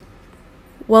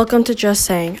Welcome to Just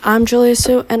Saying. I'm Julia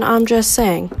Sue, and I'm just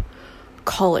saying.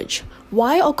 College.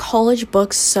 Why are college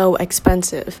books so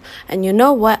expensive? And you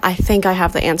know what? I think I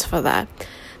have the answer for that.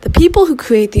 The people who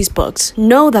create these books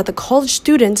know that the college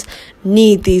students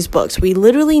need these books. We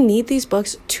literally need these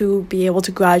books to be able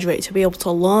to graduate, to be able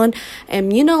to learn and,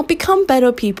 become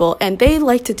better people. And they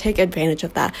like to take advantage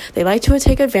of that. They like to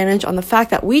take advantage on the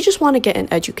fact that we just want to get an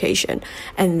education.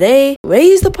 And they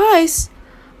raise the price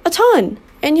a ton.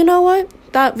 And you know what?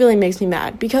 That really makes me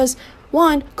mad because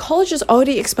one, college is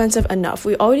already expensive enough.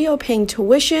 We already are paying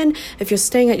tuition. If you're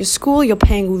staying at your school, you're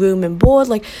paying room and board.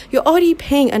 You're already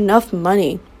paying enough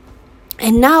money.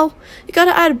 And now you got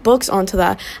to add books onto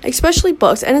that, especially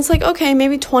books. And it's okay,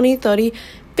 maybe $20, $30,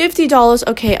 $50.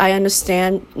 Okay, I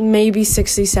understand. Maybe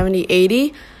 $60, $70,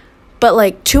 $80. But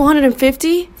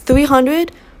 $250, $300,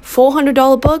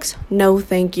 $400 books? No,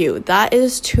 thank you. That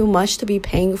is too much to be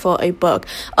paying for a book.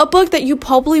 A book that you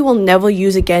probably will never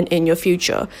use again in your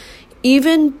future.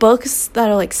 Even books that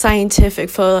are scientific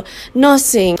for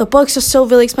nursing, the books are still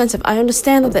really expensive. I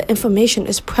understand that the information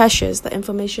is precious, the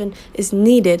information is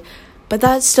needed, but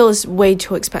that still is way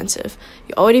too expensive.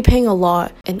 You're already paying a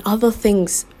lot and other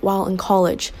things while in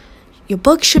college. Your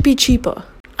books should be cheaper.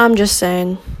 I'm just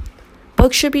saying,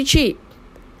 books should be cheap.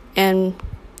 And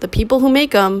the people who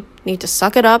make them need to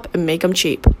suck it up and make them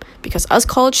cheap. Because us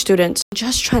college students are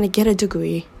just trying to get a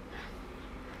degree.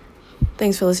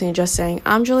 Thanks for listening to Just Saying.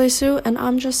 I'm Julia Sue, and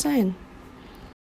I'm just saying.